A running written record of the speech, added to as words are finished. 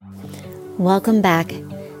Welcome back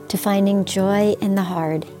to Finding Joy in the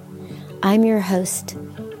Hard. I'm your host,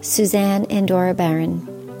 Suzanne Andorra Barron.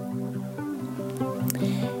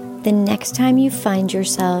 The next time you find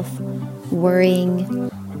yourself worrying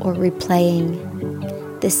or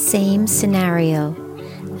replaying the same scenario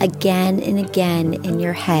again and again in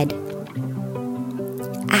your head,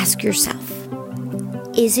 ask yourself,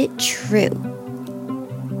 is it true?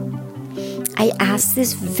 I asked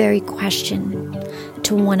this very question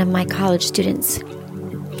to one of my college students.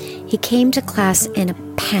 He came to class in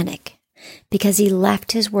a panic because he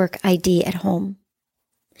left his work ID at home.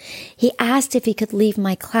 He asked if he could leave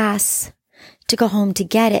my class to go home to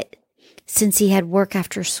get it since he had work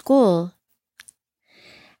after school.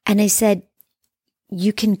 And I said,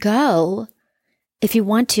 you can go if you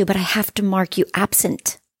want to, but I have to mark you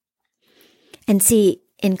absent. And see,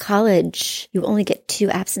 in college, you only get 2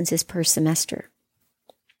 absences per semester.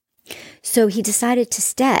 So he decided to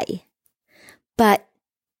stay, but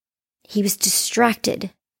he was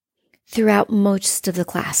distracted throughout most of the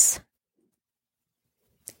class.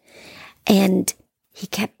 And he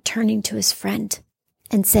kept turning to his friend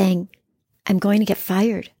and saying, I'm going to get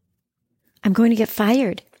fired. I'm going to get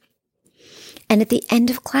fired. And at the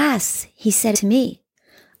end of class, he said to me,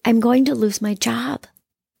 I'm going to lose my job.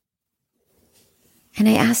 And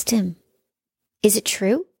I asked him, is it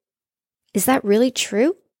true? Is that really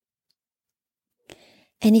true?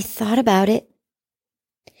 And he thought about it,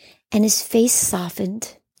 and his face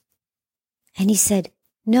softened, and he said,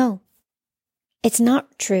 no, it's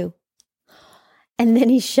not true. And then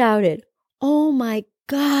he shouted, oh my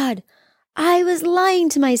God, I was lying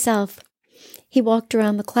to myself. He walked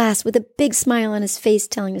around the class with a big smile on his face,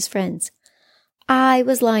 telling his friends, I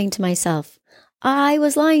was lying to myself. I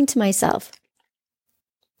was lying to myself.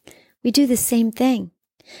 We do the same thing.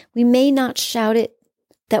 We may not shout it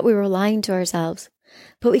that we were lying to ourselves,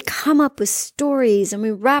 but we come up with stories and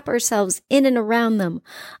we wrap ourselves in and around them,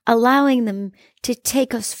 allowing them to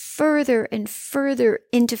take us further and further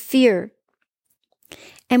into fear.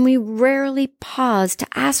 And we rarely pause to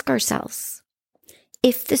ask ourselves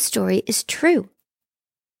if the story is true.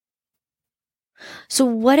 So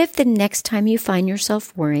what if the next time you find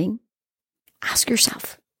yourself worrying, ask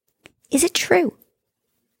yourself, is it true?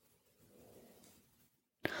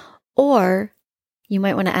 Or you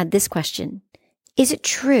might want to add this question. Is it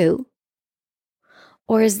true?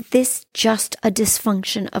 Or is this just a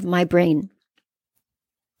dysfunction of my brain?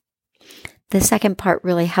 The second part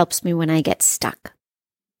really helps me when I get stuck.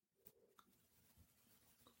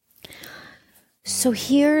 So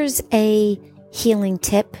here's a healing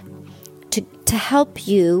tip to help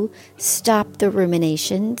you stop the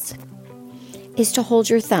ruminations, is to hold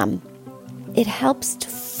your thumb. It helps to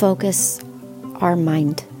focus our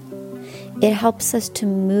mind. It helps us to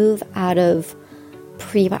move out of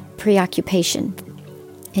preoccupation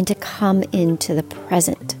and to come into the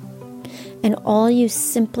present. And all you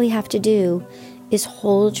simply have to do is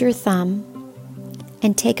hold your thumb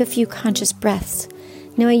and take a few conscious breaths.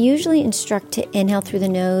 Now, I usually instruct to inhale through the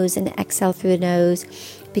nose and exhale through the nose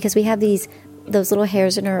because we have those little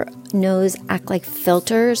hairs in our nose act like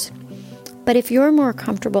filters. But if you're more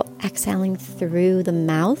comfortable exhaling through the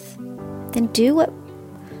mouth, then do what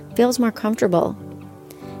feels more comfortable.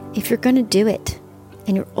 If you're going to do it,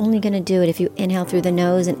 and you're only going to do it if you inhale through the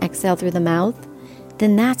nose and exhale through the mouth,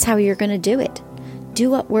 then that's how you're going to do it. Do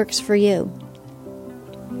what works for you.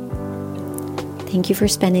 Thank you for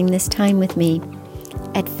spending this time with me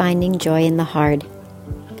at Finding Joy in the Hard.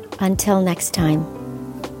 Until next time.